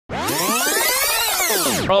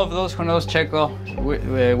For all of those who knows Checo,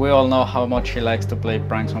 we all know how much he likes to play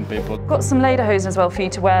pranks on people. Got some lederhosen as well for you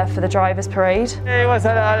to wear for the drivers' parade. It was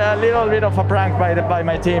a little bit of a prank by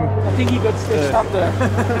my team. I think he got stitched up there.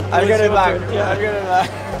 I'll get it back. Yeah, I'll get it back.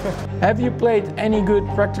 Have you played any good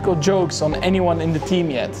practical jokes on anyone in the team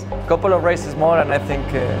yet? A couple of races more and I think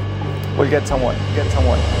we'll get someone.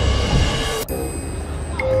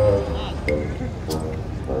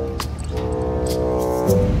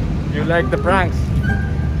 You like the pranks,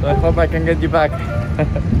 so I hope I can get you back.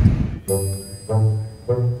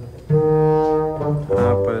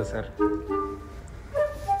 Puede ser.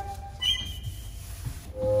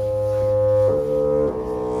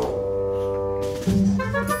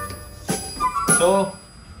 So,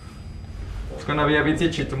 it's gonna be a bit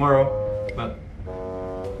itchy tomorrow, but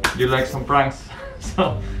you like some pranks,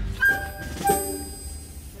 so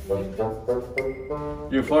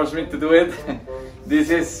you forced me to do it. This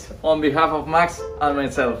is on behalf of Max and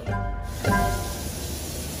myself.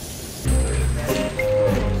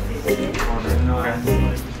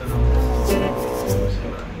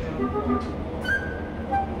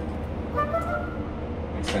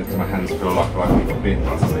 Since my hands feel like I've been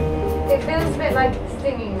rusty. It feels a bit like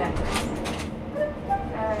stinging necklace.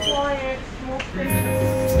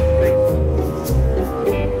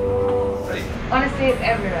 Honestly, it's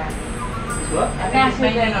everywhere. What? I think it's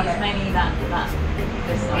mainly that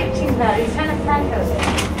this side. itching that. He's trying to thank us.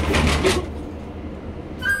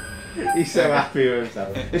 He's so happy with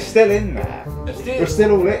himself. It's still in there. We're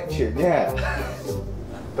still all itching, yeah.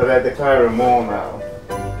 But they're declaring war now.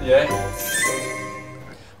 Yeah.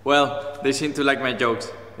 Well, they seem to like my jokes.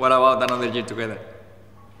 What about another year together?